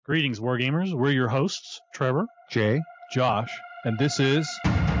Greetings, Wargamers. We're your hosts, Trevor, Jay, Josh, and this is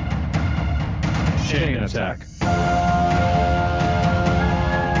Chain Attack.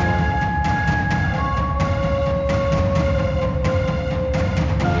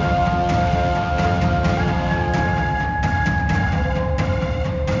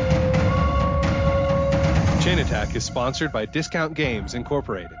 Chain Attack is sponsored by Discount Games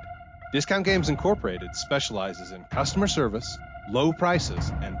Incorporated. Discount Games Incorporated specializes in customer service, low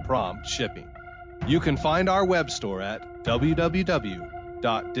prices, and prompt shipping. You can find our web store at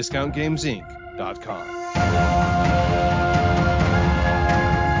www.discountgamesinc.com.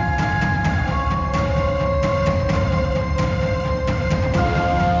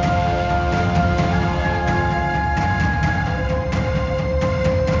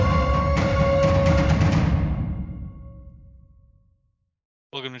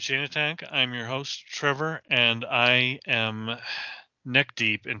 Welcome to Chain Attack. I'm your host, Trevor, and I am neck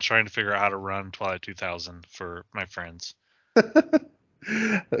deep in trying to figure out how to run Twilight 2000 for my friends.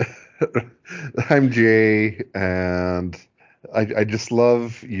 I'm Jay, and I just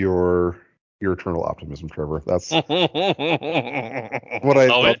love your eternal optimism, Trevor. That's what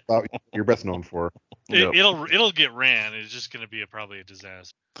I thought you're best known for. It'll get ran. It's just going to be probably a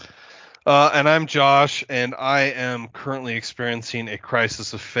disaster. And I'm Josh, and I am currently experiencing a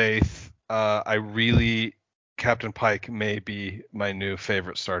crisis of faith. Captain Pike may be my new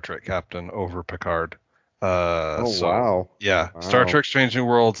favorite Star Trek captain over Picard. Wow. Yeah, Wow. Star Trek Strange New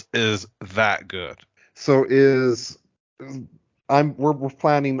Worlds is that good. So we're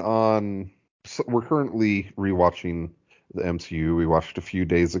planning on, we're currently rewatching the MCU. We watched a few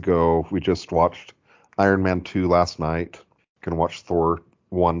days ago. We just watched Iron Man 2 last night. Gonna watch Thor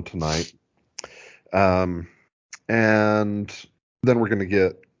 1 tonight. And then we're gonna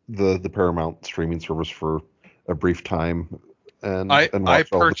get the Paramount streaming service for a brief time and watch all the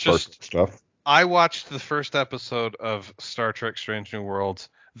Star Trek stuff. I watched the first episode of Star Trek Strange New Worlds,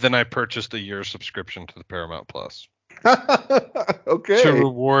 then I purchased a year subscription to the Paramount Plus. Okay. To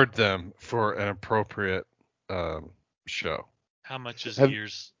reward them for an appropriate show. How much is a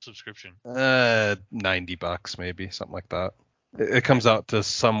year's subscription? $90 maybe, something like that. It comes out to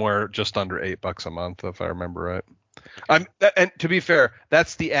somewhere just under $8 a month, if I remember right. And to be fair,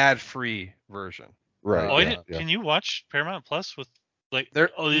 that's the ad-free version. Right. Can you watch Paramount Plus with is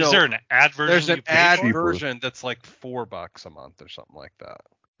there an ad version? There's an ad version that's like $4 a month or something like that.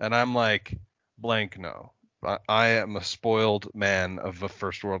 And I'm like, blank no. I am a spoiled man of a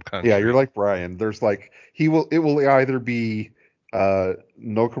first world country. Yeah, you're like Brian. There's like it will either be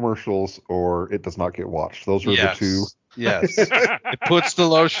no commercials or it does not get watched. Those are the two. Yes. It puts the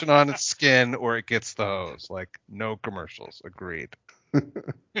lotion on its skin or it gets the hose. Like no commercials. Agreed.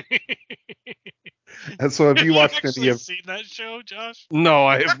 And so have you watched any of seen that show, Josh? No,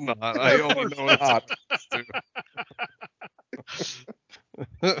 I have not. I only know it's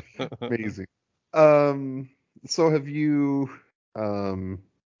amazing. So have you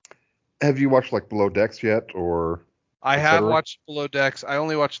watched like Below Decks yet, or? I have watched Below Decks. I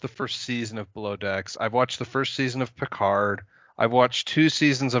only watched the first season of Below Decks. I've watched the first season of Picard. I've watched 2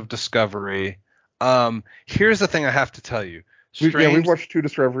 seasons of Discovery. Here's the thing I have to tell you. We've watched 2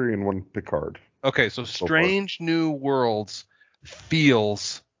 Discovery and 1 Picard. Okay, so Strange New Worlds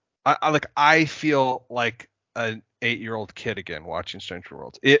feels I feel like an 8-year-old kid again watching Strange New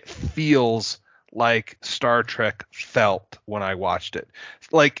Worlds. It feels like Star Trek felt when I watched it.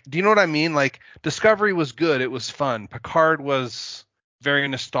 Like, do you know what I mean? Like, Discovery was good, it was fun. Picard was very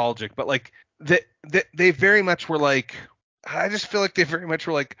nostalgic, but like they very much were like, I just feel like they very much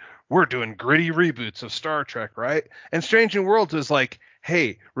were like, we're doing gritty reboots of Star Trek, right? And Strange New Worlds was like,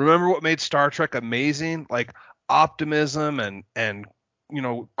 hey, remember what made Star Trek amazing? Like optimism and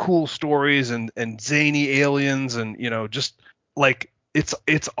cool stories and zany aliens and just like it's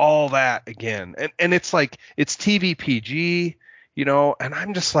all that again. And it's like it's TV PG, and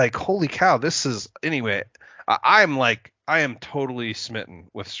I'm just like, holy cow, this is anyway. I am totally smitten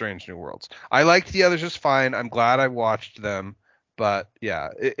with Strange New Worlds. I liked the others just fine. I'm glad I watched them, but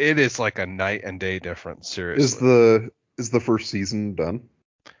yeah, it is like a night and day difference. Seriously. Is the first season done?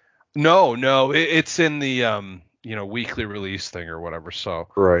 No, it's in the weekly release thing or whatever. So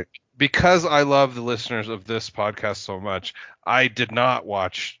right, because I love the listeners of this podcast so much, I did not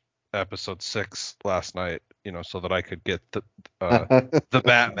watch episode 6 last night, so that I could get the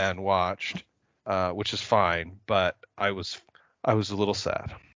Batman watched, which is fine, but I was a little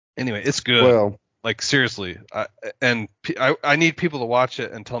sad. Anyway, it's good. Well, like seriously, I need people to watch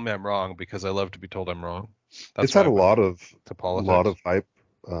it and tell me I'm wrong because I love to be told I'm wrong. It's had a lot of hype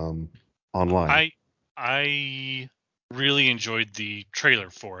online. I really enjoyed the trailer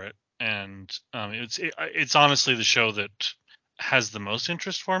for it, and it's honestly the show that has the most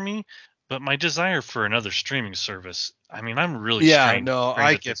interest for me. But my desire for another streaming service, I mean, I'm really strained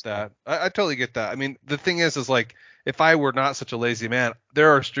I at get this point. that. I totally get that. I mean, the thing is like, if I were not such a lazy man,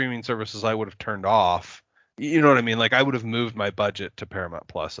 there are streaming services I would have turned off. You know what I mean? Like, I would have moved my budget to Paramount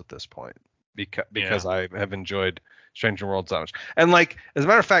Plus at this point because Yeah. I have enjoyed Stranger Worlds that much. And like, as a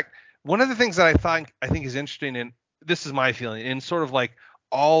matter of fact, one of the things that I think is interesting, and this is my feeling, in sort of like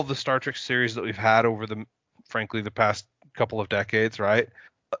all the Star Trek series that we've had over frankly, the past couple of decades, right?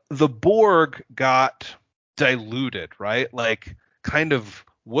 The Borg got diluted, right? Like kind of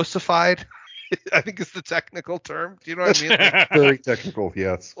wussified, I think is the technical term. Do you know what I mean? Like Very technical,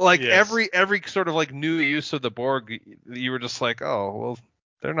 yes. like Yes. every sort of like new use of the Borg, you were just like, oh well,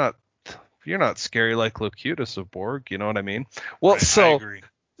 you're not scary like Locutus of Borg. You know what I mean? Well, Right, I so agree.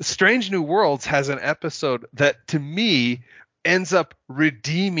 Strange New Worlds has an episode that to me ends up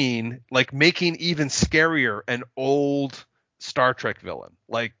redeeming, like making even scarier an old Star Trek villain.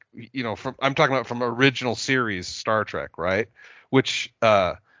 Like, you know, I'm talking about from original series Star Trek, right? Which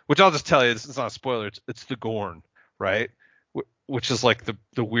I'll just tell you, this is not a spoiler. It's the Gorn, right? Which is like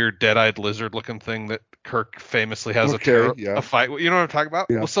the weird dead-eyed lizard-looking thing that Kirk famously has Okay, yeah. a fight. You know what I'm talking about?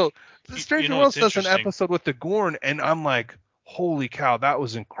 Yeah. Well, so You Strange New know, Worlds it's does an interesting. episode with the Gorn, and I'm like, holy cow, that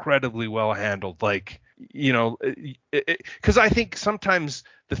was incredibly well handled. Like, you know, because I think sometimes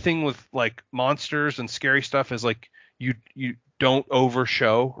the thing with like monsters and scary stuff is like you don't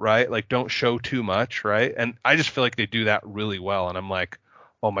overshow, right? Like don't show too much, right? And I just feel like they do that really well. And I'm like,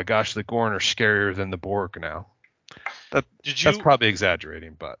 oh my gosh, the Gorn are scarier than the Borg now. That's probably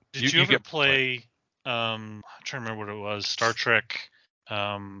exaggerating, but Did you ever get play? I'm trying to remember what it was. Star Trek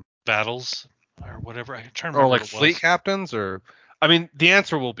Battles or whatever. I'm trying to or remember like what it fleet was. captains, or I mean, the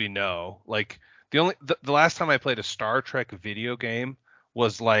answer will be no. Like the last time I played a Star Trek video game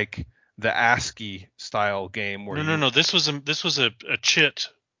was like the ASCII style game where No. This was a chit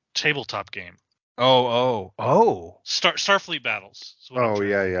tabletop game. Starfleet Battles is what I'm Oh trying to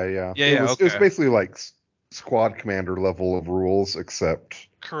yeah, remember. yeah. Yeah, It yeah, was okay. basically like squad commander level of rules, except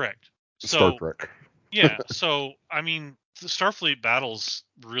Correct. Star So Trek. yeah, so I mean, the Starfleet Battles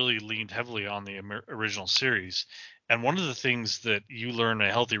really leaned heavily on the original series, and one of the things that you learn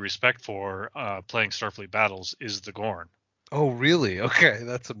a healthy respect for playing Starfleet Battles is the Gorn. Oh, really? Okay,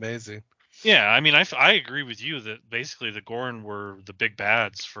 that's amazing. Yeah, I mean, I agree with you that basically the Gorn were the big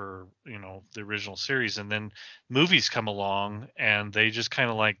bads for the original series, and then movies come along and they just kind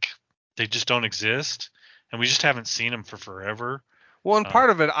of like they just don't exist, and we just haven't seen them for forever. Well, and part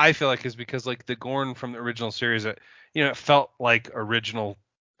of it I feel like is because like the Gorn from the original series, it felt like original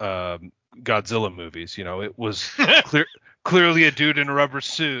Godzilla movies. You know, it was clearly a dude in a rubber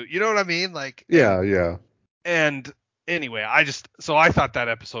suit. You know what I mean? Like, Yeah. And anyway, I thought that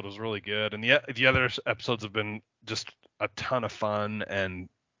episode was really good, and the other episodes have been just a ton of fun. And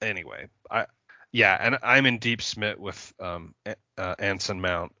anyway, and I'm in deep smit with Anson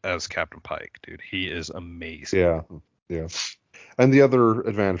Mount as Captain Pike, dude. He is amazing. Yeah. And the other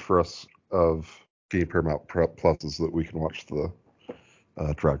advantage for us of being Paramount Plus is that we can watch the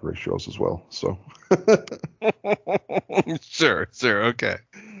Drag Race shows as well. So Sure, okay.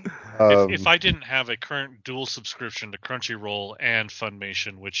 If I didn't have a current dual subscription to Crunchyroll and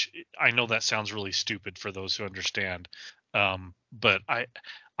Funimation, which I know that sounds really stupid for those who understand, but I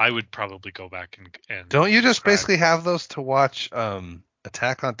would probably go back and don't you just subscribe. basically have those to watch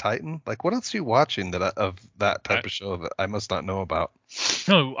Attack on Titan? Like, what else are you watching of that type of show that I must not know about?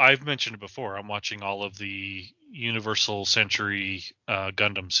 No, I've mentioned it before. I'm watching all of the Universal Century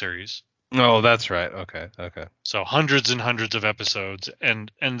Gundam series. Oh, that's right. Okay. So hundreds and hundreds of episodes,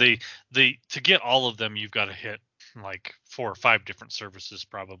 and they to get all of them, you've got to hit like 4 or 5 different services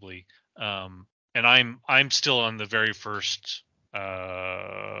probably. And I'm still on the very first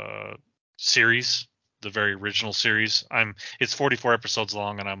series, the very original series. It's 44 episodes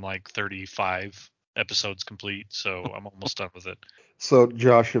long, and I'm like 35 episodes complete, so I'm almost done with it. So,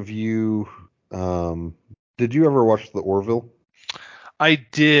 Josh, did you ever watch the Orville? I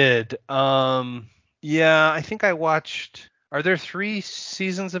did. Yeah, I think I watched. Are there 3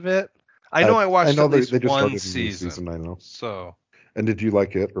 seasons of it? I know I watched know at least they just one started a new season. season. I know. So. And did you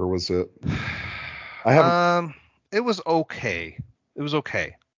like it, or was it? I haven't. It was okay. It was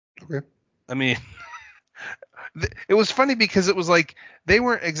okay. Okay. I mean, it was funny because it was like they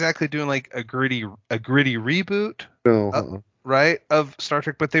weren't exactly doing like a gritty reboot, No. right, of Star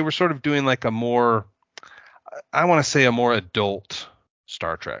Trek, but they were sort of doing like a more, I want to say, a more adult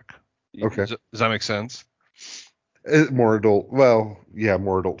Star Trek. Okay. Does that make sense? More adult. Well, yeah,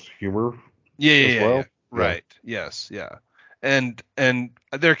 more adult humor. Yeah. Well. Right. Yes. Yeah. And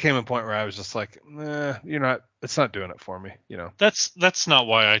there came a point where I was just like, it's not doing it for me, That's not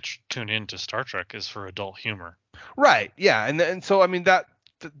why I tune into Star Trek, is for adult humor. Right. Yeah. And so I mean that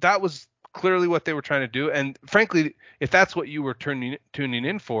was clearly what they were trying to do. And frankly, if that's what you were tuning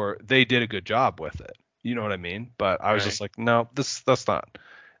in for, they did a good job with it. You know what I mean? But I was just like, no, that's not.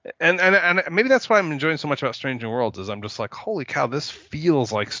 And maybe that's why I'm enjoying so much about Strange New Worlds, is I'm just like, holy cow, this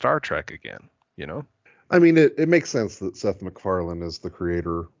feels like Star Trek again, I mean, it makes sense that Seth MacFarlane is the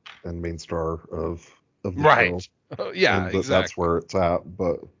creator and main star of the show. Yeah, and exactly. That's where it's at.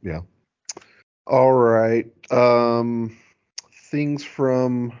 But yeah. All right. Things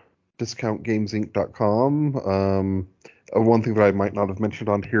from discountgamesinc.com. One thing that I might not have mentioned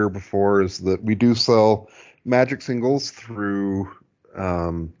on here before is that we do sell Magic singles through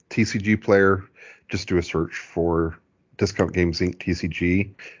TCG Player. Just do a search for Discount Games Inc.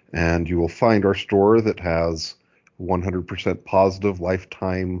 TCG, and you will find our store that has 100% positive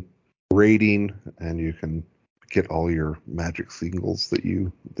lifetime rating, and you can get all your Magic singles that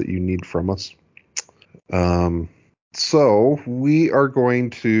you need from us. So we are going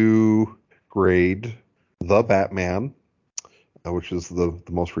to grade The Batman, which is the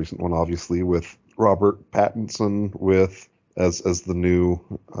most recent one, obviously, with Robert Pattinson as the new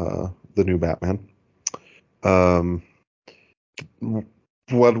Batman.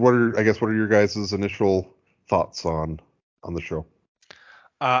 What are your guys' initial thoughts on the show?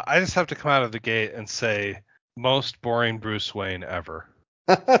 I just have to come out of the gate and say, most boring Bruce Wayne ever.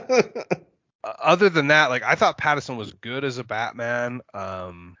 Other than that, like, I thought Pattinson was good as a Batman.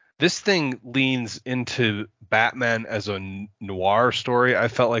 This thing leans into Batman as a noir story, I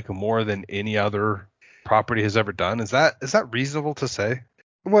felt like, more than any other property has ever done. Is that reasonable to say?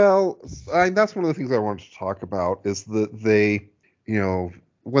 Well, that's one of the things I wanted to talk about, is that they,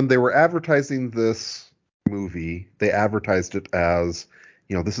 when they were advertising this movie, they advertised it as,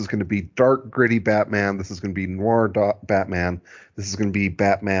 this is going to be dark, gritty Batman. This is going to be noir Batman. This is going to be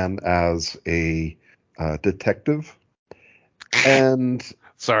Batman as a detective. And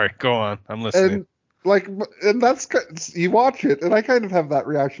sorry, go on. I'm listening. And that's, you watch it, and I kind of have that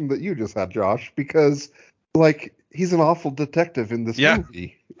reaction that you just had, Josh, because he's an awful detective in this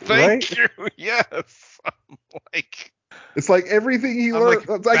movie. Thank you. Yes. It's like everything he learned.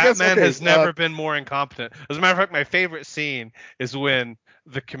 Batman has never been more incompetent. As a matter of fact, my favorite scene is when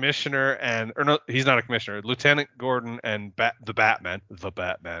the commissioner he's not a commissioner, Lieutenant Gordon and the Batman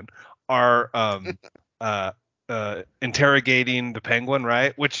are interrogating the Penguin,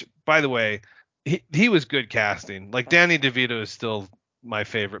 right? Which, by the way, he was good casting. Like, Danny DeVito is still my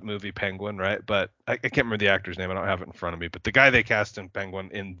favorite movie Penguin, right? But I can't remember the actor's name. I don't have it in front of me. But the guy they cast in Penguin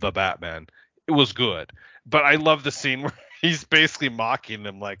in The Batman, it was good. But I love the scene where he's basically mocking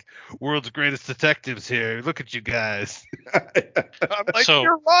them, like, world's greatest detectives here. Look at you guys. I'm like,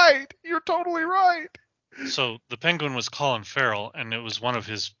 you're right. You're totally right. So the Penguin was Colin Farrell, and it was one of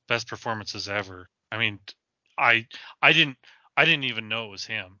his best performances ever. I mean, I didn't even know it was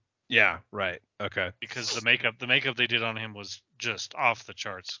him. Yeah, right. Okay. Because the makeup they did on him was just off the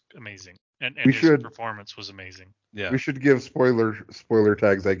charts, amazing, and his performance was amazing. Yeah. We should give spoiler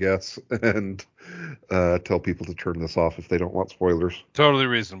tags, I guess, and tell people to turn this off if they don't want spoilers. Totally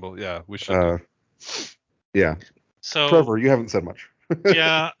reasonable. Yeah, we should. Yeah. So, Trevor, you haven't said much.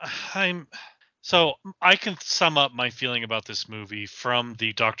 Yeah, So I can sum up my feeling about this movie from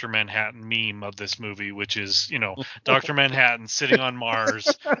the Dr. Manhattan meme of this movie, which is, Dr. Manhattan sitting on Mars.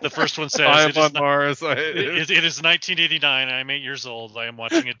 The first one says, I'm on Mars. It is 1989. I'm 8 years old. I am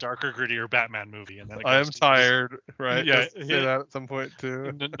watching a darker, grittier Batman movie. And then I am tired, right? Yeah. Say that at some point,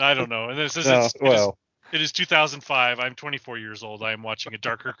 too. I don't know. And then it says, it is 2005. I'm 24 years old. I am watching a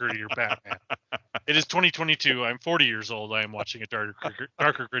darker, grittier Batman. It is 2022. I'm 40 years old. I am watching a darker,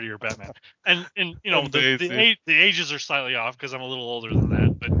 grittier Batman. And the ages are slightly off because I'm a little older than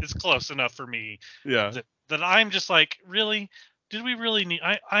that, but it's close enough for me. Yeah. That I'm just like, really? Did we really need?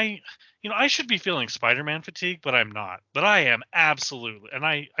 I should be feeling Spider-Man fatigue, but I'm not. But I am absolutely, and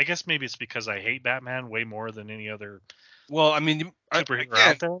I guess maybe it's because I hate Batman way more than any other. Well, I mean, superhero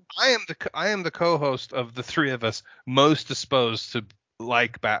out there. I am the co-host of the three of us most disposed to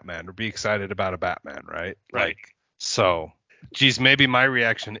like Batman or be excited about a Batman, right? Right. So, geez, maybe my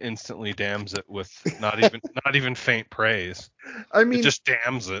reaction instantly damns it with not even faint praise. I mean, it just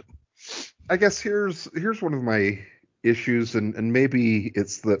damns it. I guess here's one of my issues, and maybe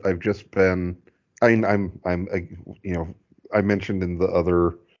it's that I've just been. I mentioned in the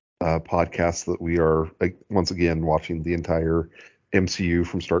other podcast that we are once again watching the entire MCU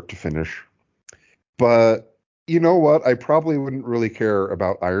from start to finish. But you know what? I probably wouldn't really care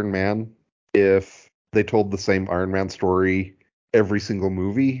about Iron Man if they told the same Iron Man story every single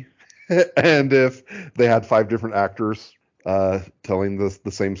movie, and if they had 5 different actors telling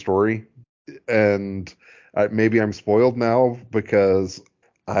the same story, and maybe I'm spoiled now because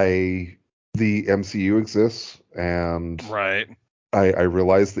the MCU exists, and Right. I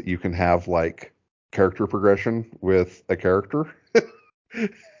realize that you can have like character progression with a character,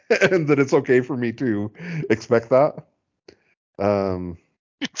 and that it's okay for me to expect that.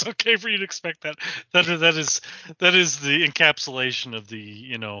 It's okay for you to expect that. That is the encapsulation of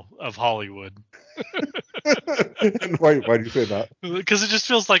the of Hollywood. And why do you say that? Because it just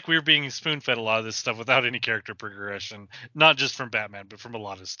feels like we're being spoon-fed a lot of this stuff without any character progression, not just from Batman, but from a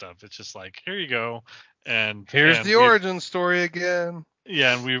lot of stuff. It's just like, here you go, and Here's the origin story again.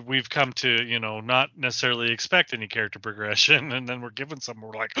 Yeah, and we've come to not necessarily expect any character progression, and then we're given something,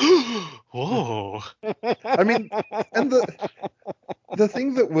 we're like, whoa. I mean, and the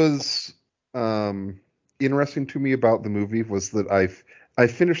thing that was interesting to me about the movie was that I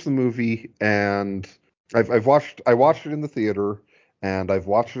finished the movie, and I watched it in the theater, and I've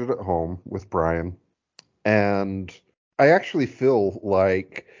watched it at home with Brian, and I actually feel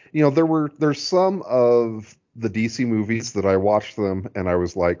like there's some of the DC movies that I watched them and I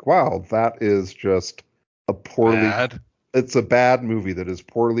was like, wow, that is just it's a bad movie that is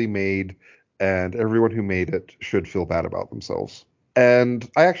poorly made, and everyone who made it should feel bad about themselves. And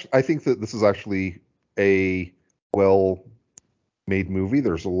I think that this is actually a well made movie.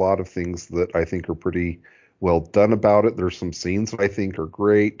 There's a lot of things that I think are pretty well done about it. There's some scenes that I think are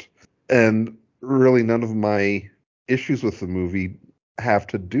great. And really none of my issues with the movie have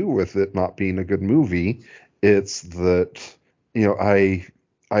to do with it not being a good movie. It's that, I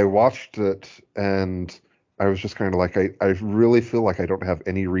watched it and I was just kind of like, I really feel like I don't have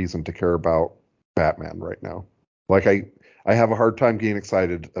any reason to care about Batman right now. Like I have a hard time getting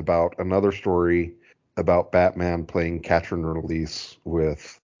excited about another story about Batman playing catcher and release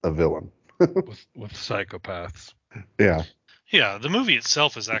with a villain. with psychopaths. Yeah. Yeah, the movie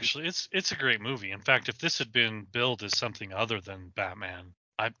itself is actually it's a great movie. In fact, if this had been billed as something other than Batman,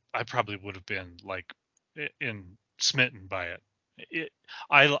 I probably would have been like in smitten by it.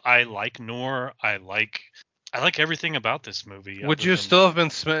 I like Noir. I like everything about this movie. Would you still have been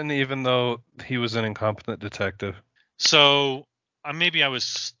smitten even though he was an incompetent detective? So maybe I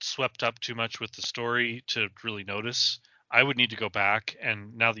was swept up too much with the story to really notice. I would need to go back,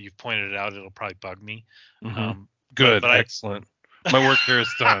 and now that you've pointed it out, it'll probably bug me. Mm-hmm. Good, but excellent. My work here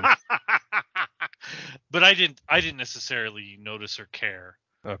is done. But I didn't necessarily notice or care.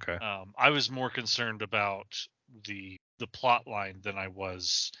 Okay. I was more concerned about the plot line than I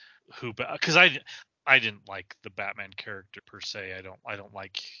was because I didn't like the Batman character per se. I don't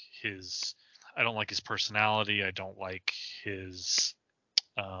like his personality. I don't like his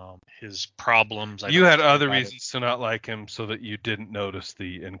problems. You had other reasons to not like him, so that you didn't notice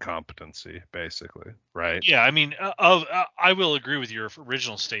the incompetency, basically, right? Yeah, I mean, I will agree with your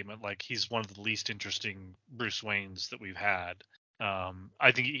original statement. Like, he's one of the least interesting Bruce Waynes that we've had.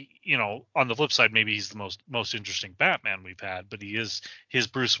 I think on the flip side, maybe he's the most interesting Batman we've had. But his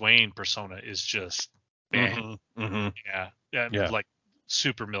Bruce Wayne persona is just, yeah, like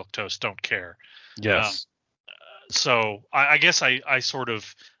super milquetoast. Don't care. Yes. So I guess I sort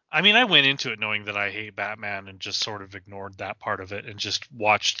of, I mean, I went into it knowing that I hate Batman and just sort of ignored that part of it and just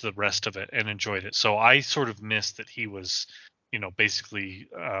watched the rest of it and enjoyed it. So I sort of missed that he was, basically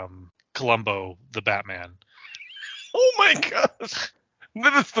Columbo the Batman. Oh my gosh.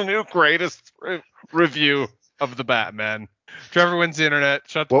 That is the new greatest review of the Batman. Trevor wins the internet.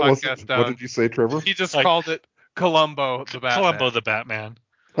 Shut the podcast down. What did you say, Trevor? He just called it Columbo the Batman. Columbo the Batman.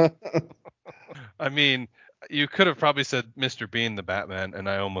 I mean, you could have probably said Mr. Bean the Batman, and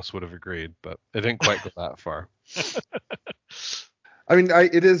I almost would have agreed, but it didn't quite go that far. I mean,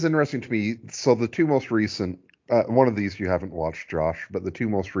 it is interesting to me. So the two most recent, one of these you haven't watched, Josh, but the two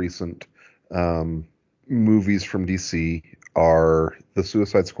most recent movies from DC are the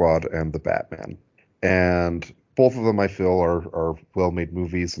Suicide Squad and the Batman, and both of them I feel are well-made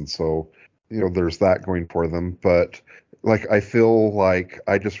movies, and so there's that going for them. But like, I feel like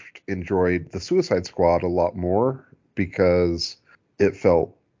I just enjoyed the Suicide Squad a lot more because it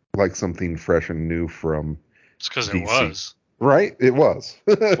felt like something fresh and new from It's because DC. it was. Right? It was.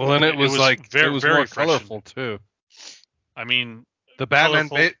 Well, and it was like very, it was very more fresh colorful too. I mean, the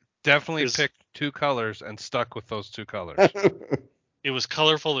Batman definitely picked two colors and stuck with those two colors. It was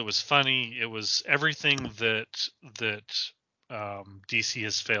colorful. It was funny. It was everything that DC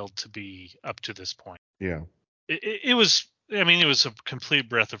has failed to be up to this point. Yeah. It was I mean, it was a complete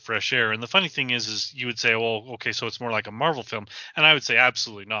breath of fresh air. And the funny thing is you would say, well, okay, so it's more like a Marvel film, and I would say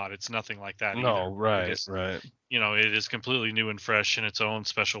absolutely not. It's nothing like that either. No, It right, is, right. it is completely new and fresh in its own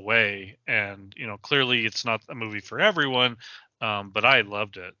special way. And clearly, it's not a movie for everyone, but I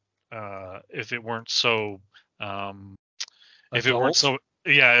loved it. If it weren't so, if it weren't Adult? so,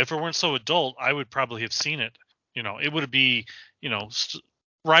 yeah, if it weren't so adult, I would probably have seen it. It would be,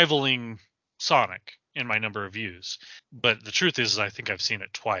 rivaling Sonic in my number of views. But the truth is, I think I've seen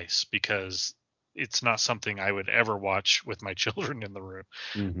it twice because it's not something I would ever watch with my children in the room.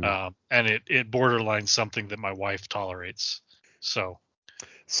 Mm-hmm. And it borderlines something that my wife tolerates. So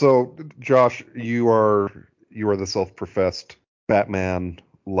Josh, you are the self-professed Batman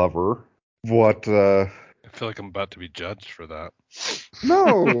lover. What? I feel like I'm about to be judged for that.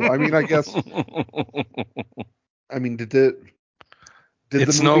 No, I mean, I guess. I mean, did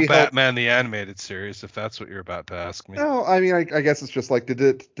It's the no movie help? Batman the Animated Series, if that's what you're about to ask me. No, I mean, I guess it's just like, did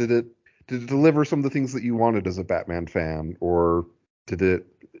it deliver some of the things that you wanted as a Batman fan, or did it?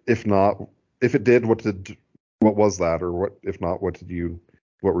 If not, if it did, what was that, or what? If not, what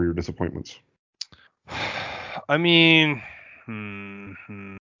were your disappointments? I mean,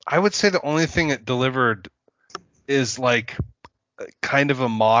 I would say the only thing it delivered is like kind of a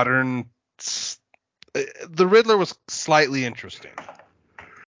modern. The Riddler was slightly interesting.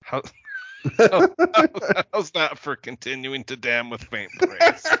 How, how's that for continuing to damn with faint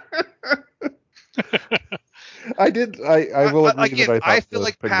praise? I will agree Again, that I I thought feel the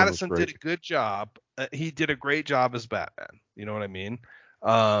like Penguin was Pattinson did a great. good job. He did a great job as Batman. You know what I mean?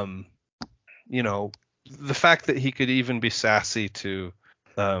 You know, the fact that he could even be sassy to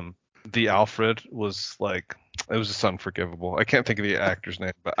the Alfred was like, it was just unforgivable. I can't think of the actor's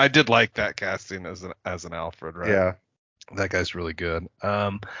name, but I did like that casting as an Alfred, right? Yeah. That guy's really good.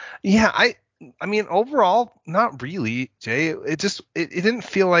 Yeah, I mean overall, not really, Jay. It didn't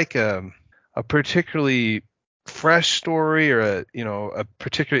feel like a particularly fresh story or a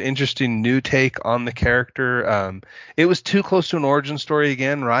particularly interesting new take on the character. It was too close to an origin story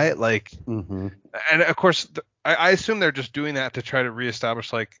again, right? Like, Mm-hmm. and of course, I assume they're just doing that to try to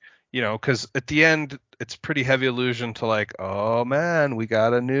reestablish, like, because at the end it's pretty heavy allusion to like, oh man, we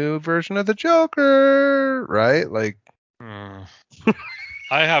got a new version of the Joker, right? Like, I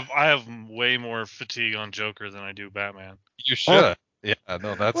have way more fatigue on Joker than I do Batman. you should. Yeah,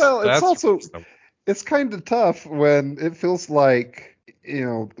 no, Well, that's reasonable. it's kind of tough when it feels like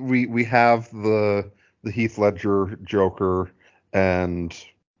we have the Heath Ledger Joker and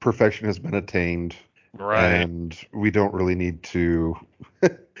perfection has been attained, Right. and we don't really need to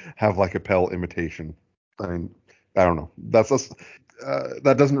have like a Pell imitation. I mean, I don't know.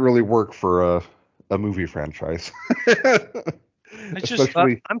 That doesn't really work for a movie franchise. I just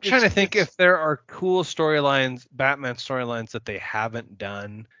Especially, I'm trying it's to think it's if there are cool storylines, Batman storylines that they haven't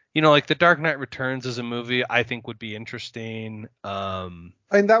done. Like The Dark Knight Returns as a movie, I think would be interesting. and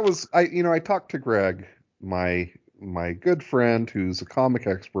that was I talked to Greg, my good friend who's a comic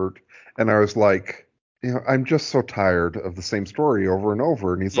expert, and I was like, I'm just so tired of the same story over and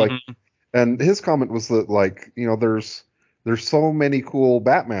over. And he's like, Mhm. and his comment was that, like, there's so many cool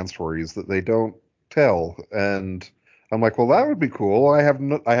Batman stories that they don't tell. And I'm like, well, that would be cool. I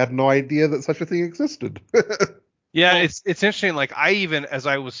had no idea that such a thing existed. Yeah, well, it's interesting. Like, I even, as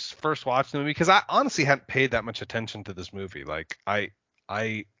I was first watching the movie, because I honestly hadn't paid that much attention to this movie. Like, I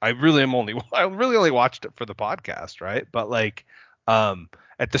really am only I really only watched it for the podcast, right? But like,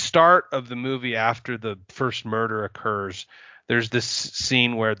 at the start of the movie, after the first murder occurs, there's this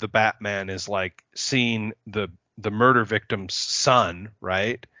scene where the Batman is like seeing the murder victim's son,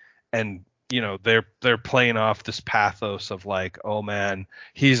 right? And they're playing off this pathos of like, oh man,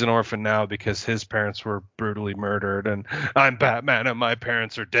 he's an orphan now because his parents were brutally murdered, and I'm Batman and my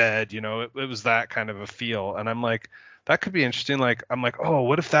parents are dead. It was that kind of a feel, and I'm like, that could be interesting. Like, I'm like, oh,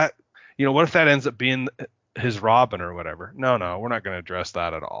 what if that ends up being his Robin or whatever? No, we're not going to address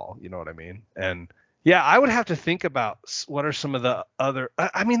that at all. You know what I mean? And yeah, I would have to think about what are some of the other.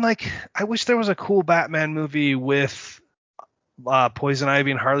 I mean, like, I wish there was a cool Batman movie with Poison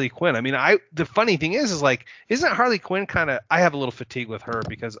Ivy and Harley Quinn. I mean, the funny thing is like, isn't Harley Quinn kind of? I have a little fatigue with her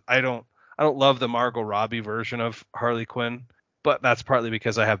because I don't love the Margot Robbie version of Harley Quinn, but that's partly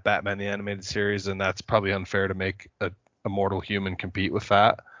because I have Batman the Animated Series, and that's probably unfair to make a mortal human compete with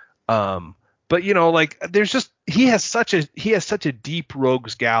that. But like, there's just he has such a deep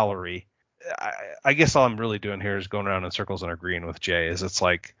rogues gallery. I guess all I'm really doing here is going around in circles and agreeing with Jay. Is it's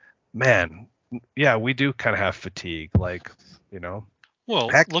like, man, yeah, we do kind of have fatigue, like. well,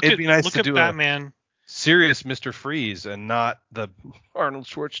 Heck, it'd be nice look to at do a Batman. serious Mr. Freeze and not the Arnold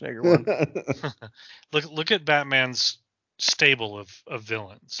Schwarzenegger one. Look at Batman's stable of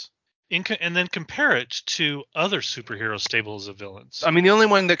villains. And then compare it to other superhero stables of villains. I mean, the only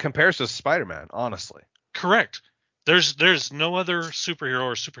one that compares is Spider-Man, honestly. Correct. There's no other superhero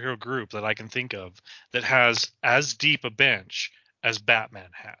or superhero group that I can think of that has as deep a bench as Batman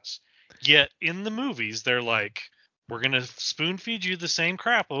has. Yet in the movies, they're like, we're gonna spoon feed you the same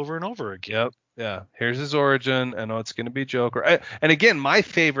crap over and over again. Yep. Yeah. Here's his origin. I know it's going to be Joker. And again, my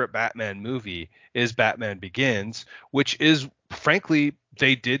favorite Batman movie is Batman Begins, which is, frankly,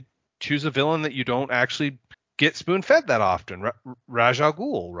 they did choose a villain that you don't actually get spoon-fed that often. Ra's al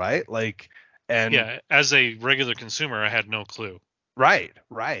Ghul, right? Like, and yeah, as a regular consumer, I had no clue. Right.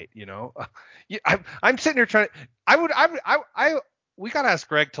 You know, I'm sitting here trying to. We gotta ask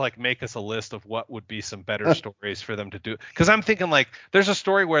Greg to like make us a list of what would be some better stories for them to do. Because I'm thinking like there's a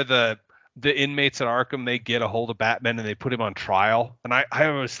story where the inmates at Arkham, they get a hold of Batman and they put him on trial, and I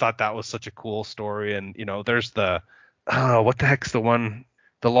always thought that was such a cool story. And you know, there's the what the heck's the one,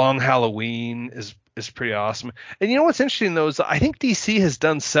 the Long Halloween is pretty awesome. And you know what's interesting though is I think DC has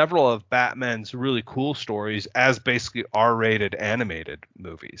done several of Batman's really cool stories as basically R-rated animated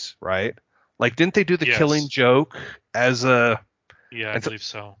movies, right? Like didn't they do the Killing Joke as a I believe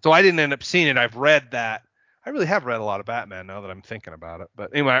so. So I didn't end up seeing it. I've read that. I really have read a lot of Batman now that I'm thinking about it.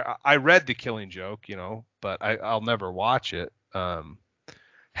 But anyway, I read the Killing Joke, you know, but I'll never watch it.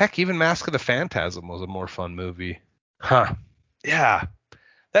 Heck, even Mask of the Phantasm was a more fun movie. Huh. Yeah.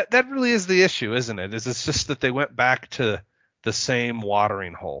 That really is the issue, isn't it? It's just that they went back to the same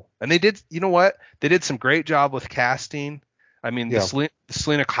watering hole. And they did, you know what? They did some great job with casting. I mean, the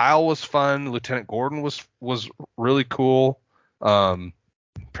Selena Kyle was fun. Lieutenant Gordon was really cool. I'm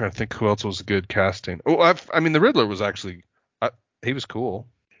trying to think who else was good casting. Oh, I mean, the Riddler was actually he was cool.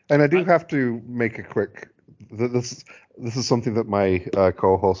 And I do have to make a quick. This is something that my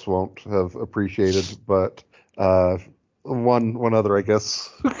co-host won't have appreciated, but one other, I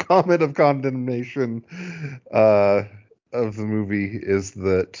guess, comment of condemnation of the movie is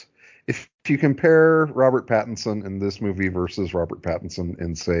that if you compare Robert Pattinson in this movie versus Robert Pattinson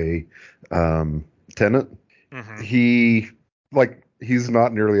in, say, Tenet, he's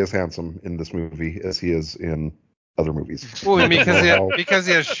not nearly as handsome in this movie as he is in other movies. Well, because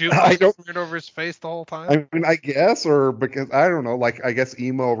he has shoe smeared over his face the whole time? I mean, I guess, or because, I don't know, like, I guess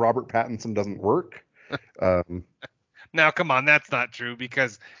emo Robert Pattinson doesn't work. Now, come on, that's not true,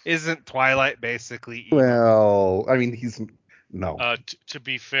 because isn't Twilight basically emo? Well, I mean, he's... No. To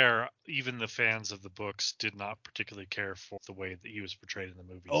be fair, even the fans of the books did not particularly care for the way that he was portrayed in the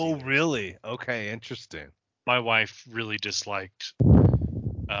movies. Oh, either. Really? Okay, interesting. My wife really disliked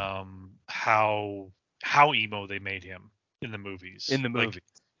how emo they made him in the movies. In the movie,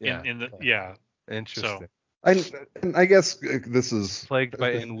 like, yeah. Interesting. So, I guess this is plagued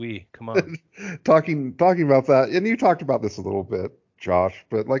by ennui. Come on. talking about that, and you talked about this a little bit, Josh,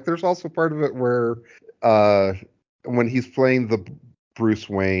 but like there's also part of it where when he's playing the Bruce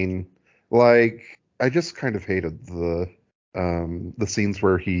Wayne, like I just kind of hated the scenes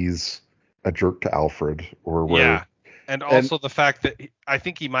where he's a jerk to Alfred, or where and also the fact that I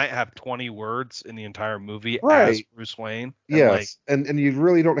think he might have 20 words in the entire movie as Bruce Wayne. Yes, and you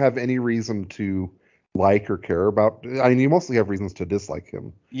really don't have any reason to like or care about. I mean, you mostly have reasons to dislike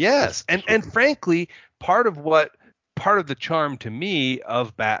him. Yes, and frankly, part of the charm to me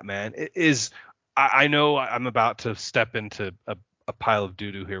of Batman is, I know I'm about to step into a pile of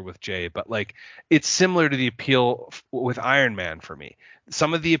doo-doo here with Jay, but like it's similar to the appeal with Iron Man for me.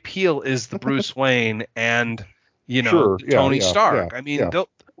 Some of the appeal is the Bruce Wayne and Tony Stark. I mean,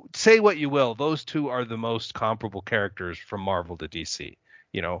 say what you will, those two are the most comparable characters from Marvel to DC.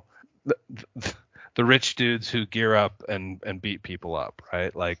 You know, the rich dudes who gear up and beat people up,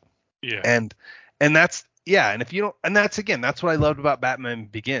 right? Like, and that's and if you don't, and that's what I loved about Batman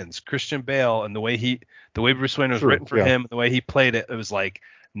Begins. Christian Bale and the way Bruce Wayne was written for him, the way he played it, it was like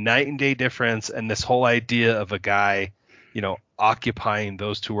night and day difference. And this whole idea of a guy, occupying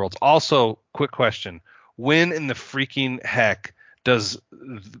those two worlds. Also, quick question: when in the freaking heck does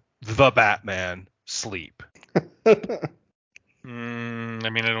the Batman sleep? I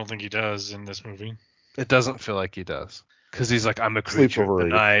mean, I don't think he does in this movie. It doesn't feel like he does. Because he's like, I'm a creature of the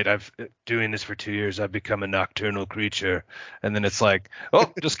night. I've doing this for 2 years. I've become a nocturnal creature. And then it's like,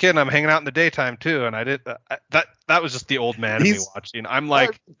 oh, just kidding. I'm hanging out in the daytime too. And I did that was just the old man in me watching. I'm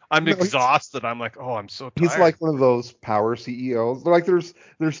like, I'm exhausted. I'm like, oh, I'm so tired. He's like one of those power CEOs. Like there's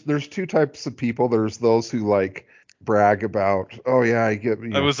two types of people. There's those who like brag about, oh yeah, I get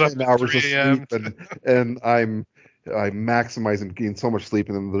 10 hours of sleep and I'm maximizing getting so much sleep.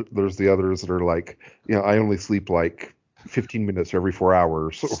 And then there's the others that are like, I only sleep like 15 minutes every 4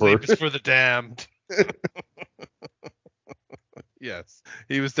 hours. Sleep is for the damned. Yes,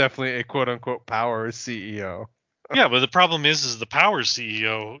 he was definitely a quote unquote power CEO. Yeah, but the problem is the Power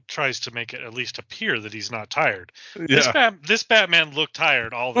CEO tries to make it at least appear that he's not tired. Yeah. This Batman looked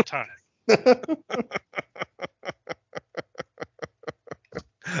tired all the time.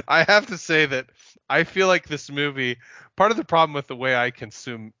 I have to say that I feel like this movie, part of the problem with the way I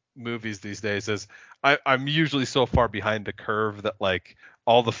consume movies these days is I'm usually so far behind the curve that like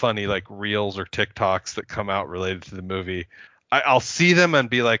all the funny like reels or TikToks that come out related to the movie, I'll see them and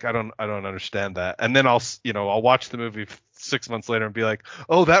be like, I don't understand that. And then I'll watch the movie 6 months later and be like,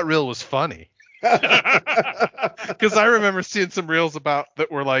 oh, that reel was funny. Because I remember seeing some reels about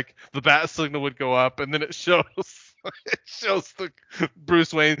that were like the bat signal would go up and then it shows the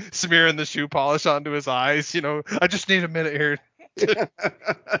Bruce Wayne smearing the shoe polish onto his eyes. I just need a minute here.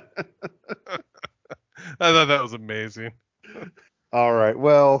 I thought that was amazing. All right.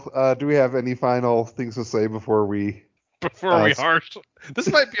 Well, do we have any final things to say before we? This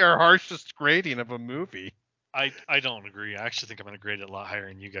might be our harshest grading of a movie. I don't agree. I actually think I'm going to grade it a lot higher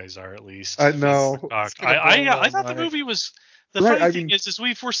than you guys are, at least. I know. I thought the movie was. The Right, funny thing is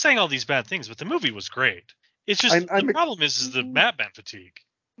we're saying all these bad things, but the movie was great. It's just the problem is the Batman fatigue.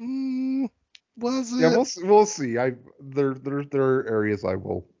 Was it? Yeah, we'll see. There are areas I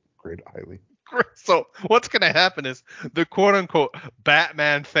will grade highly. So what's going to happen is the quote unquote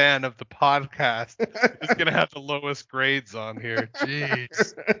Batman fan of the podcast is going to have the lowest grades on here.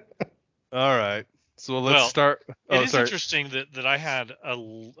 Jeez. All right. So let's start. It is interesting that I had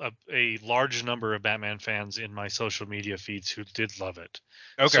a large number of Batman fans in my social media feeds who did love it.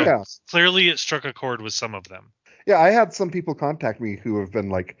 Okay. So yeah. Clearly it struck a chord with some of them. Yeah, I had some people contact me who have been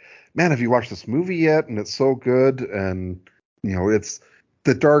like, man, have you watched this movie yet? And it's so good. And, it's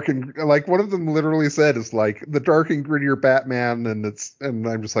the dark and like one of them literally said is like the dark and grittier Batman. And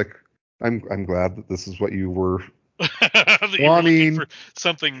I'm just like, I'm glad that this is what you were that you were looking for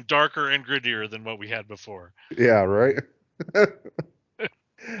something darker and grittier than what we had before. Yeah, right.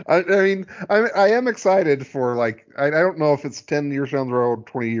 I mean, I am excited for like I don't know if it's 10 years down the road,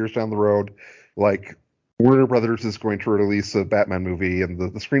 20 years down the road, like Warner Brothers is going to release a Batman movie and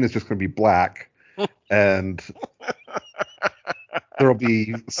the screen is just going to be black and there'll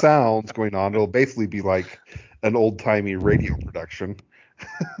be sounds going on. It'll basically be like an old-timey radio production.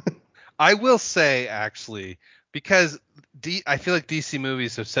 I will say actually, because I feel like DC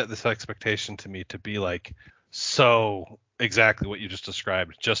movies have set this expectation to me to be like so exactly what you just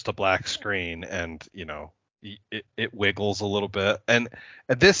described, just a black screen and it wiggles a little bit, and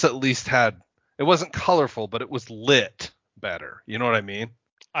this at least it wasn't colorful, but it was lit better. You know what I mean?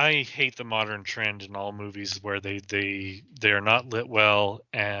 I hate the modern trend in all movies where they're not lit well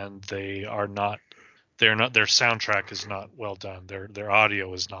and their soundtrack is not well done. Their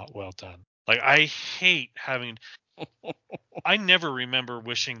audio is not well done. Like I hate having I never remember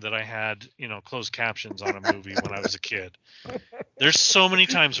wishing that I had, closed captions on a movie when I was a kid. There's so many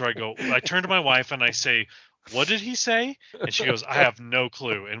times where I turn to my wife and I say, "What did he say?" And she goes, "I have no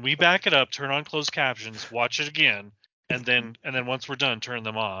clue." And we back it up, turn on closed captions, watch it again, and then once we're done, turn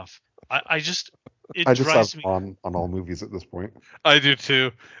them off. I just drives have me on all movies at this point. I do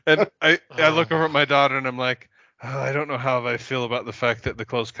too. And I look over at my daughter and I'm like, I don't know how I feel about the fact that the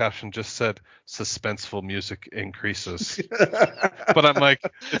closed caption just said suspenseful music increases. But I'm like,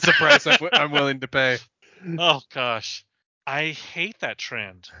 it's a price I'm willing to pay. Oh gosh, I hate that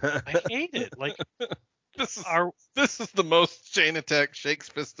trend. I hate it. Like this is the most Shane Attack shakes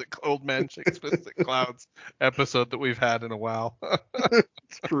fisted old man shakes fisted clouds episode that we've had in a while.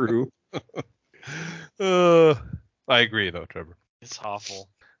 It's true. I agree though, Trevor. It's awful.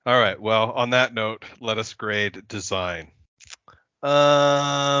 All right. Well, on that note, let us grade design.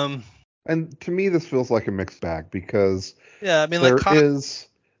 And to me, this feels like a mixed bag because yeah, I mean, there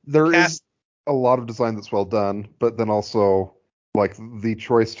is a lot of design that's well done, but then also like the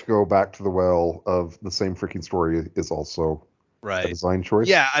choice to go back to the well of the same freaking story is also a design choice.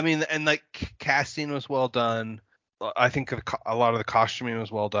 Yeah, I mean, and like casting was well done. I think a lot of the costuming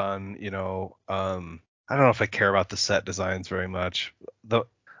was well done. I don't know if I care about the set designs very much.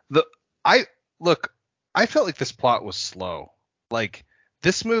 I felt like this plot was slow. Like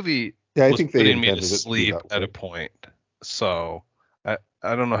this movie I think they putting me to intended it to be sleep that at way. a point. So I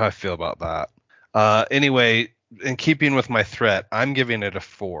don't know how I feel about that. Anyway, in keeping with my threat, I'm giving it a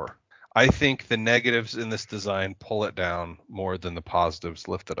 4. I think the negatives in this design pull it down more than the positives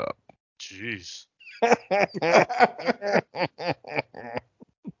lift it up. Jeez.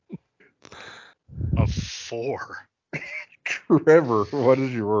 A 4. Trevor, what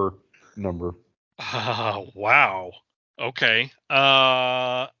is your number? Wow. Okay.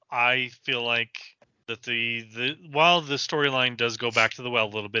 I feel like that the while the storyline does go back to the well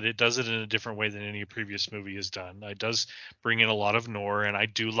a little bit, it does it in a different way than any previous movie has done. It does bring in a lot of Noir, and I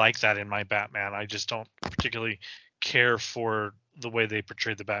do like that in my Batman. I just don't particularly care for the way they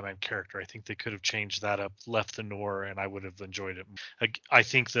portrayed the Batman character. I think they could have changed that up, left the Noir, and I would have enjoyed it. I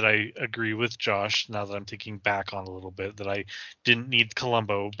think that I agree with Josh, now that I'm thinking back on a little bit, that I didn't need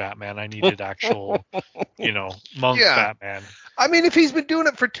Columbo Batman. I needed actual, monk Yeah. Batman. I mean, if he's been doing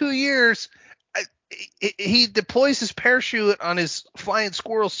it for 2 years, he deploys his parachute on his flying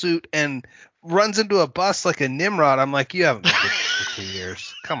squirrel suit and runs into a bus like a Nimrod. I'm like, you haven't been doing this for 2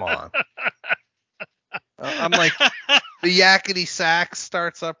 years. Come on. I'm like, the yakety sax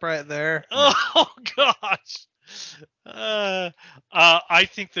starts up right there. Oh gosh. I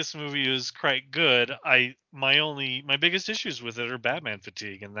think this movie is quite good. My biggest issues with it are Batman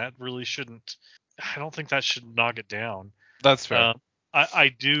fatigue, and that really shouldn't. I don't think that should knock it down. That's fair.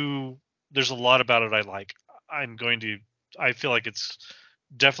 I do. There's a lot about it I like. I feel like it's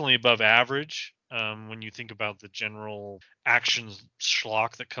definitely above average. When you think about the general action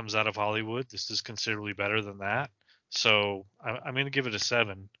schlock that comes out of Hollywood, this is considerably better than that. So I'm going to give it a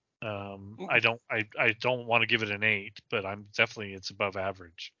 7. I don't want to give it an 8, but it's above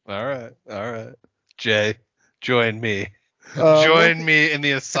average. All right. Jay, join me. Uh, Me in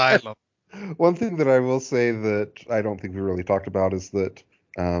the asylum. One thing that I will say that I don't think we really talked about is that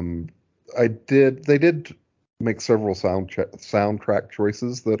they did make several soundtrack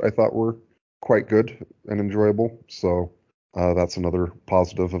choices that I thought were quite good and enjoyable. So that's another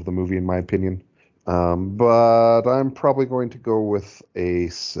positive of the movie, in my opinion. But I'm probably going to go with a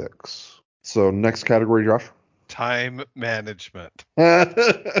 6. So next category, Josh. Time management.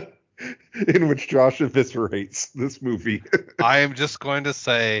 In which Josh eviscerates this movie. I am just going to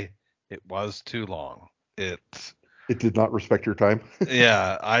say it was too long. It did not respect your time.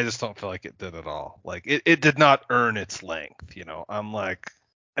 Yeah, I just don't feel like it did at all. Like it did not earn its length, I'm like,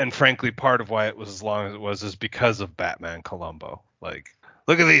 and frankly, part of why it was as long as it was is because of Batman Columbo. Like,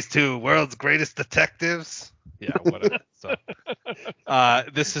 look at these two world's greatest detectives. Yeah, whatever. So,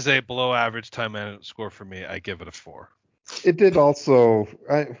 this is a below average time management score for me. I give it a 4. It did also.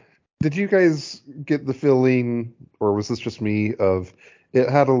 Did you guys get the feeling, or was this just me, of it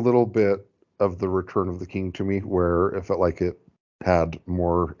had a little bit of the Return of the King to me, where it felt like it had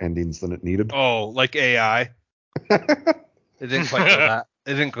more endings than it needed? Oh, like AI? It didn't quite go that.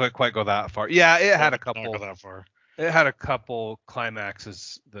 It didn't quite go that far. Yeah, it had a couple. Not go that far. It had a couple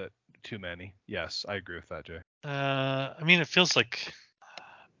climaxes that too many. Yes, I agree with that, Jay. I mean, it feels like,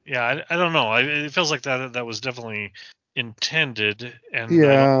 yeah, I don't know. It feels like that was definitely intended, and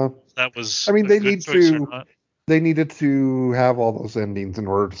yeah, that was. I mean, a good choice or not. they needed to have all those endings in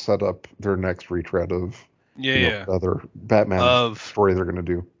order to set up their next retread of other Batman story they're going to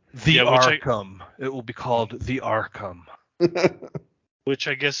do. The Arkham. It will be called The Arkham. Which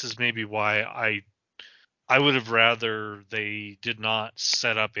I guess is maybe why I would have rather they did not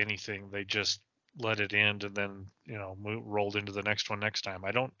set up anything. They just let it end and then rolled into the next one next time.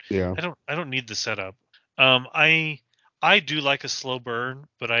 I don't need the setup. I do like a slow burn,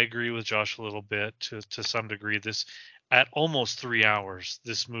 but I agree with Josh a little bit to some degree. This at almost 3 hours,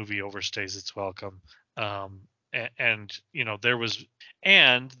 this movie overstays its welcome. And there was,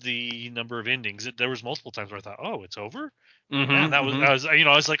 and the number of endings. There was multiple times where I thought, oh, it's over. Mm-hmm,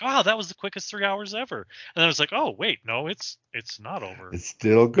 I was like, oh, that was the quickest 3 hours ever. And then I was like, oh, wait, no, it's not over. It's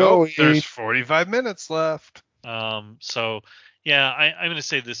still going. Nope, there's 45 minutes left. So yeah, I'm going to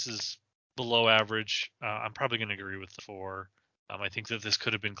say this is below average. I'm probably going to agree with the 4. I think that this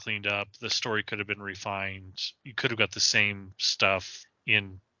could have been cleaned up. The story could have been refined. You could have got the same stuff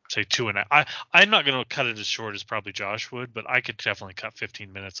in, say, 2.5. I'm not going to cut it as short as probably Josh would, but I could definitely cut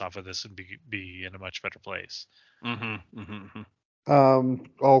 15 minutes off of this and be in a much better place. I'll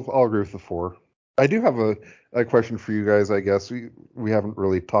agree with the 4. I do have a question for you guys. I guess we haven't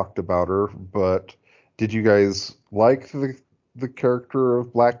really talked about her, but did you guys like the character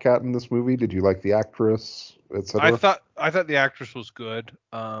of Black Cat in this movie? Did you like the actress, etc.? I thought the actress was good.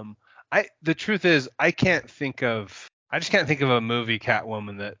 The truth is I just can't think of a movie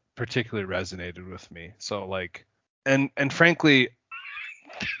Catwoman that particularly resonated with me. So like, and frankly,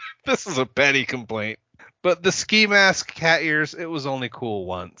 this is a petty complaint, but the ski mask, cat ears, it was only cool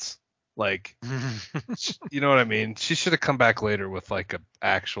once. Like, you know what I mean? She should have come back later with like a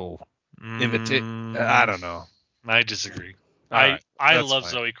actual imitate. I don't know. I disagree. I love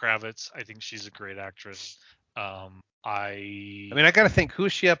fine. Zoe Kravitz. I think she's a great actress. I mean, I got to think, who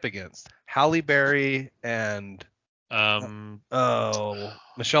is she up against? Halle Berry and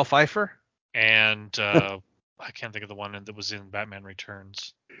Michelle Pfeiffer and I can't think of the one that was in Batman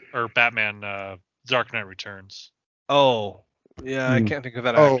Returns or Batman Dark Knight Returns. Oh, yeah, I Hmm. can't think of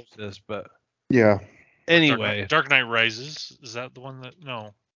that Oh. actress, but Yeah. anyway, Dark Knight Rises. Is that the one that?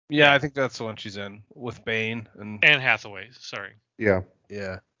 No. yeah, I think that's the one she's in with Bane and Anne Hathaway. Sorry. Yeah.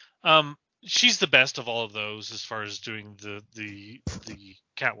 yeah. She's the best of all of those as far as doing the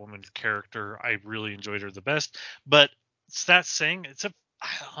Catwoman character. I really enjoyed her the best. But it's that saying,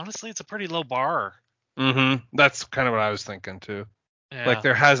 honestly, it's a pretty low bar. Mm-hmm. That's kind of what I was thinking too. Yeah. Like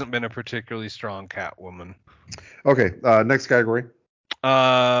there hasn't been a particularly strong Catwoman. Okay. Next category.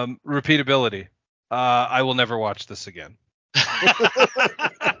 Repeatability. I will never watch this again.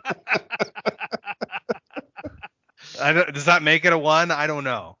 Does that make it a 1? I don't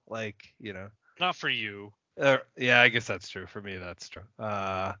know. Like, Not for you. Yeah, I guess that's true. For me, that's true.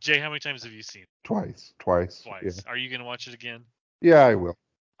 Jay, how many times have you seen it? Twice. Twice. Yeah. Are you gonna watch it again? Yeah, I will.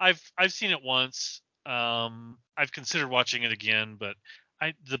 I've seen it once. I've considered watching it again, but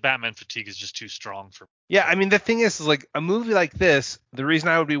the Batman fatigue is just too strong for me. Yeah, I mean the thing is like a movie like this, the reason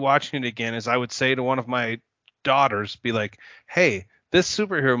I would be watching it again is I would say to one of my daughters, be like, "Hey, this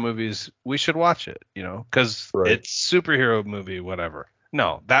superhero movies, we should watch it," because Right. it's superhero movie, whatever.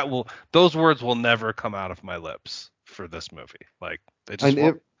 No, those words will never come out of my lips for this movie. Like they just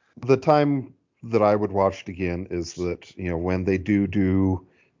won't. The time that I would watch it again is that, when they do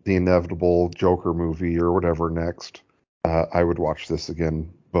the inevitable Joker movie or whatever next, I would watch this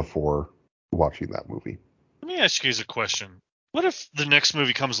again before watching that movie. Let me ask you guys a question. What if the next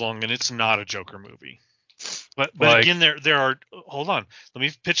movie comes along and it's not a Joker movie? But again, there are. Hold on. Let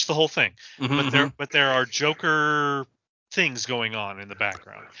me pitch the whole thing. But there are Joker things going on in the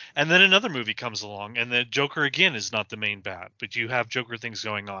background, and then another movie comes along, and the Joker again is not the main bad, but you have Joker things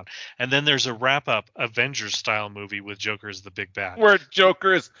going on, and then there's a wrap up Avengers style movie with Joker as the big bad. Where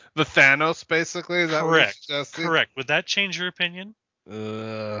Joker is the Thanos, basically. Is that what you're suggesting? Correct. Would that change your opinion?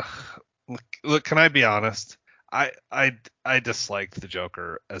 Look, can I be honest? I dislike the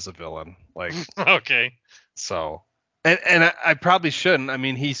Joker as a villain. Like, okay. So, and I probably shouldn't. I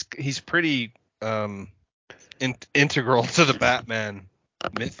mean, he's pretty integral to the Batman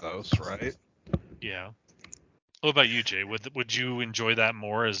mythos, right? Yeah. What about you, Jay? Would you enjoy that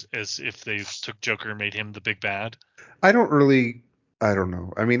more as if they took Joker and made him the big bad? I don't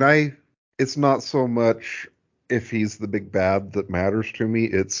know. I mean, it's not so much if he's the big bad that matters to me.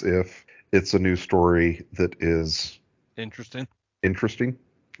 It's if it's a new story that is interesting.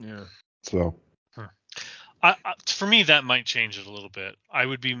 Yeah. So. For me, that might change it a little bit.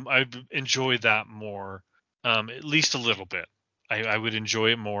 I'd enjoy that more, at least a little bit. I would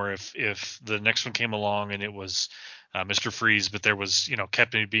enjoy it more if the next one came along and it was Mr. Freeze, but there was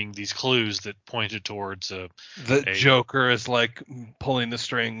kept being these clues that pointed towards the Joker is like pulling the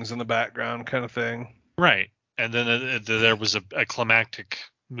strings in the background kind of thing. Right, and then there was a climactic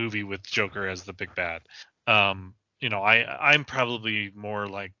movie with Joker as the big bad. I'm probably more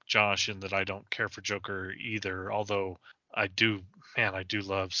like Josh in that I don't care for Joker either, although I do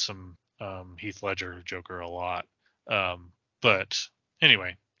love some Heath Ledger Joker a lot. But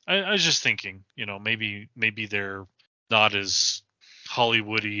anyway, I was just thinking, maybe they're not as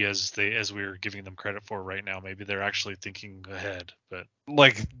Hollywoody as we are giving them credit for right now. Maybe they're actually thinking ahead, but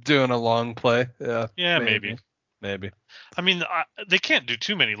like doing a long play. Yeah, maybe. I mean, they can't do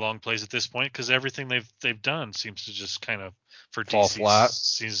too many long plays at this point because everything they've done seems to just kind of for fall DC flat.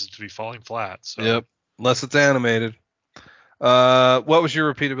 Seems to be falling flat. So. Yep, unless it's animated. What was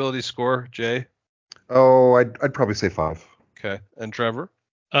your repeatability score, Jay? Oh, I'd probably say 5. Okay, and Trevor?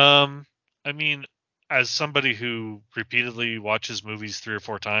 I mean, as somebody who repeatedly watches movies 3 or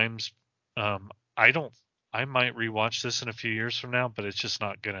 4 times, I might rewatch this in a few years from now, but it's just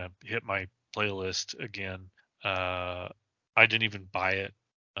not gonna hit my playlist again. I didn't even buy it,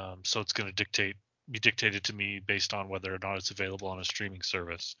 so it's gonna be dictated to me based on whether or not it's available on a streaming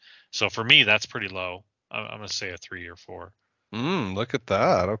service. So for me, that's pretty low. I'm gonna say a 3 or 4. Look at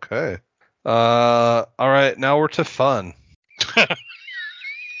that. Okay. All right. Now we're to fun.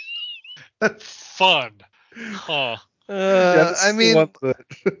 Fun. Huh. I mean,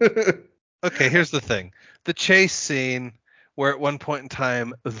 okay, here's the thing. The chase scene where at one point in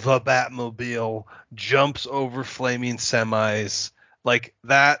time the Batmobile jumps over flaming semis, like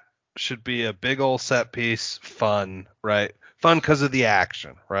that should be a big old set piece. Fun, right? Fun because of the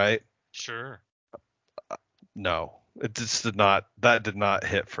action, right? Sure. No, it just did not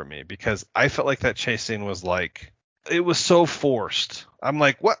hit for me because I felt like that chase scene was like, it was so forced. I'm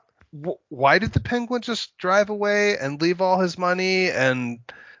like, what? Why did the Penguin just drive away and leave all his money? And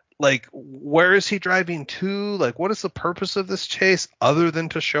like, where is he driving to? Like, what is the purpose of this chase other than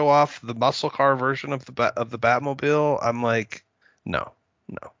to show off the muscle car version of the Batmobile? I'm like, no.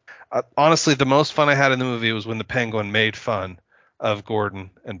 Honestly, the most fun I had in the movie was when the Penguin made fun of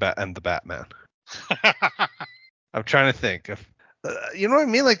Gordon and the Batman. I'm trying to think. You know what I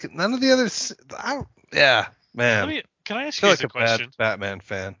mean? Like none of the others. Yeah, man. Can I I ask feel you like guys a a bad question? Batman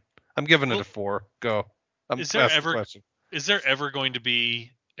fan. I'm giving it Well, a 4. Go. I'm is there asking the ever question. is there ever going to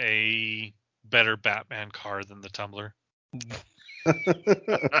be a better Batman car than the Tumbler?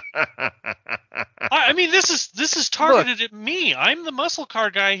 I mean, this is targeted at me. I'm the muscle car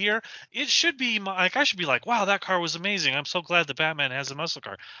guy here. It should be like I should be like, wow, that car was amazing. I'm so glad the Batman has a muscle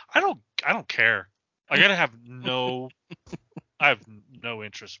car. I don't care. I have no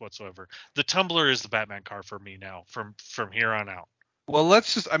interest whatsoever. The Tumbler is the Batman car for me now from here on out. Well,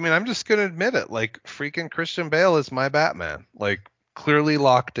 I'm just going to admit it. Like, freaking Christian Bale is my Batman. Like, clearly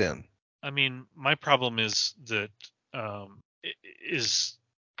locked in. I mean, my problem is that is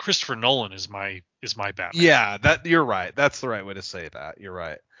Christopher Nolan is my Batman. Yeah, you're right. That's the right way to say that. You're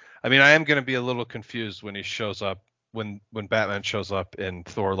right. I mean, I am going to be a little confused when he shows up when Batman shows up in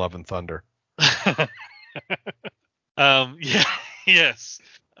Thor: Love and Thunder. Yeah, yes.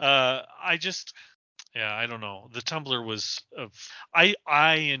 I don't know. The Tumbler was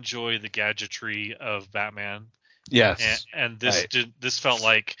I enjoy the gadgetry of Batman. Yes. And right. this felt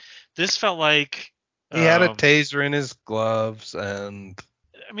like he had a taser in his gloves, and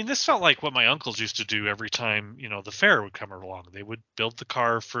I mean, this felt like what my uncles used to do every time, the fair would come along. They would build the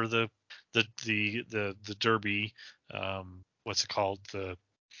car for the derby. What's it called?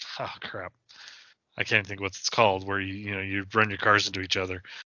 Crap. I can't think what it's called, where you run your cars into each other.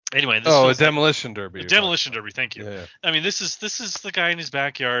 Anyway, this a demolition derby. A demolition derby, thank you. Yeah. I mean, this is the guy in his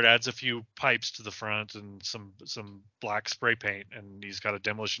backyard, adds a few pipes to the front and some black spray paint, and he's got a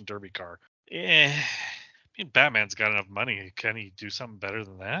demolition derby car. I mean, Batman's got enough money. Can he do something better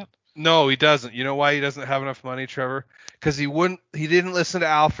than that? No, he doesn't. You know why he doesn't have enough money, Trevor? Because he didn't listen to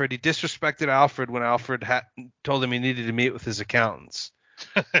Alfred. He disrespected Alfred when Alfred told him he needed to meet with his accountants.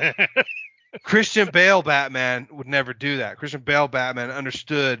 Christian Bale Batman would never do that. Christian Bale Batman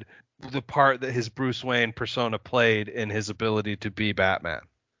understood the part that his Bruce Wayne persona played in his ability to be Batman.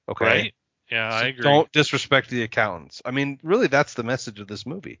 Okay? Right? Yeah, so I agree. Don't disrespect the accountants. I mean, really, that's the message of this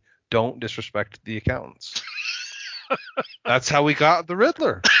movie. Don't disrespect the accountants. That's how we got the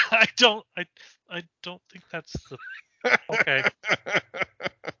Riddler. I don't think that's the okay.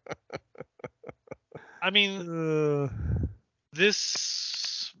 I mean,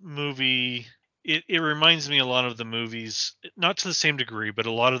 this movie, it reminds me a lot of the movies, not to the same degree, but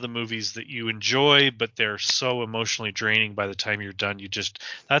a lot of the movies that you enjoy, but they're so emotionally draining by the time you're done.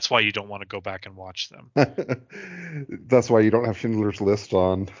 That's why you don't want to go back and watch them. That's why you don't have Schindler's List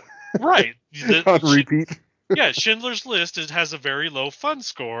on. Right. On repeat. Yeah, Schindler's List has a very low fun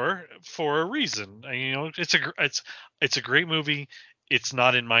score for a reason. It's a great movie. It's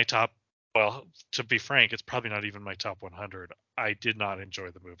not in my top. Well, to be frank, it's probably not even my top 100. I did not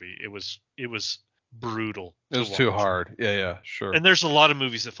enjoy the movie. It was brutal. It was too hard. Yeah, sure. And there's a lot of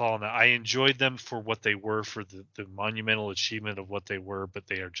movies that fall on that. I enjoyed them for what they were, for the monumental achievement of what they were, but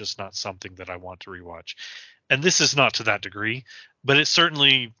they are just not something that I want to rewatch. And this is not to that degree, but it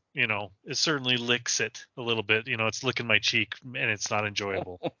certainly licks it a little bit. It's licking my cheek, and it's not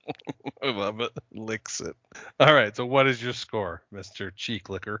enjoyable. I love it. Licks it. All right. So what is your score, Mr. Cheek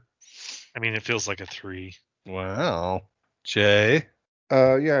Licker? I mean, it feels like a 3. Wow. Jay?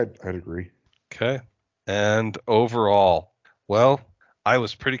 Yeah, I'd agree. Okay. And overall, well, I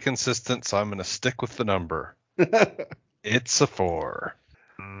was pretty consistent, so I'm going to stick with the number. It's a 4.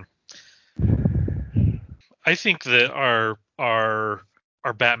 I think that our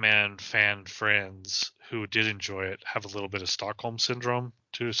Batman fan friends who did enjoy it have a little bit of Stockholm syndrome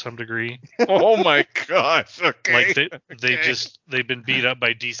to some degree. Oh my gosh. Okay. Like they've been beat up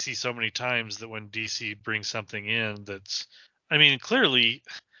by DC so many times that when DC brings something in that's, I mean, clearly.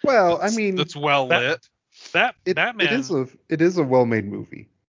 Well, I mean, that's well lit. Batman. It is a well-made movie.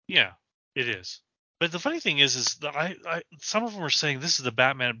 Yeah, it is. But the funny thing is that some of them are saying this is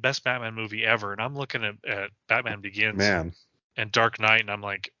the best Batman movie ever, and I'm looking at Batman Begins and Dark Knight, and I'm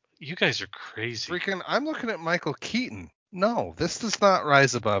like, you guys are crazy. Freaking, I'm looking at Michael Keaton. No, this does not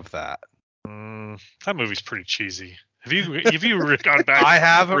rise above that. That movie's pretty cheesy. Have you gone back? I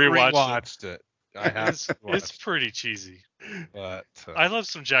haven't rewatched it. I have. It's pretty cheesy. But I love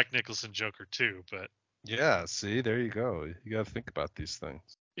some Jack Nicholson Joker too. But yeah, see, there you go. You got to think about these things.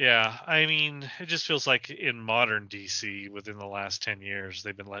 Yeah, I mean, it just feels like in modern DC, within the last 10 years,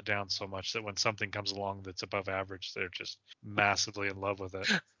 they've been let down so much that when something comes along that's above average, they're just massively in love with it.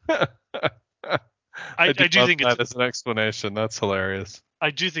 I do think that as an explanation. That's hilarious.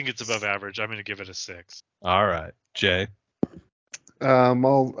 I do think it's above average. I'm going to give it a 6. All right, Jay.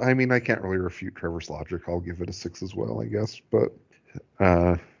 I can't really refute Trevor's logic. I'll give it a 6 as well, I guess. But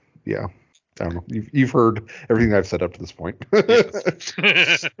yeah, I don't know. You've heard everything I've said up to this point.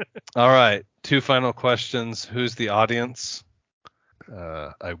 All right, 2 final questions. Who's the audience?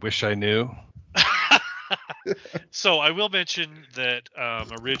 I wish I knew. So I will mention that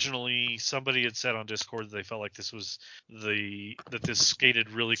originally somebody had said on Discord that they felt like this was that this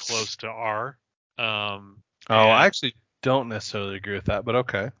skated really close to R. I actually don't necessarily agree with that, but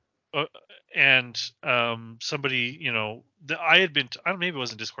okay. Somebody, I had been, I don't, maybe it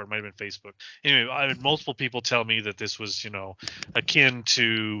wasn't Discord, it might have been Facebook. Anyway, I had multiple people tell me that this was, akin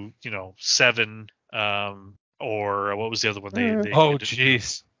to, Seven, or what was the other one? Oh,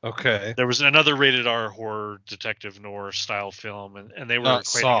 jeez. Okay. There was another rated R horror detective noir style film, and they were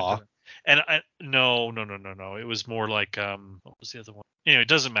Saw. And no. It was more like what was the other one? Anyway, it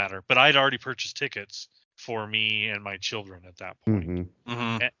doesn't matter. But I'd already purchased tickets for me and my children at that point. Mm-hmm.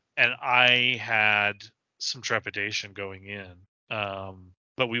 Mm-hmm. And I had some trepidation going in,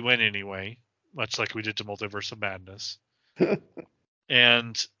 but we went anyway, much like we did to Multiverse of Madness.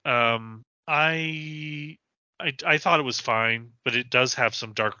 And I thought it was fine, but it does have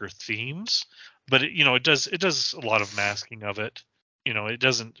some darker themes. But it does a lot of masking of it. It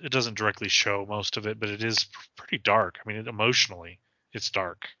doesn't directly show most of it, but it is pretty dark. I mean, emotionally, it's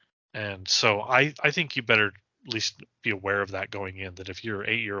dark, and so I think you better at least be aware of that going in. That if your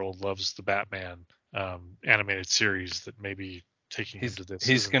 8-year-old loves the Batman animated series, that maybe taking him to this.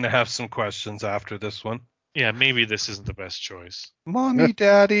 He's gonna have some questions after this one. Yeah, maybe this isn't the best choice. Mommy,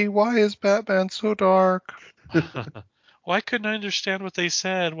 Daddy, why is Batman so dark? Why couldn't I understand what they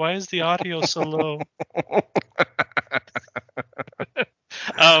said? Why is the audio so low?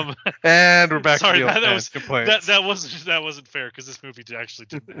 And we're back sorry, to the complaints. That wasn't fair because this movie actually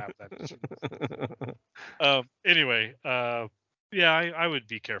didn't have that. Anyway, yeah, I would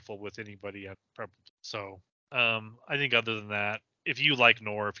be careful with anybody at prep. So, I think other than that, if you like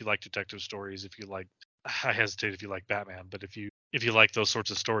noir, if you like detective stories, if you like, I hesitate if you like Batman, but if you like those sorts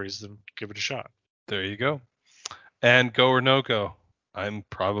of stories, then give it a shot. There you go. And go or no go. I'm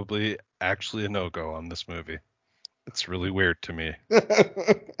probably actually a no-go on this movie. It's really weird to me.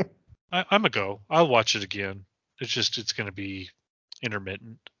 I'm a go. I'll watch it again. It's going to be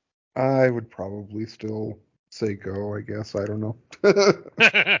intermittent. I would probably still say go, I guess. I don't know.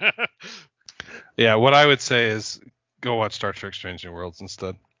 Yeah, what I would say is go watch Star Trek Strange New Worlds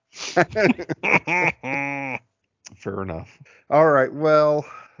instead. Fair enough. All right. Well,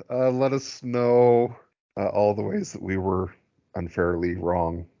 let us know all the ways that we were unfairly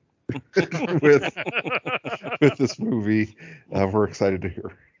wrong with this movie. We're excited to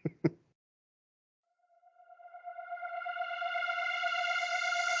hear.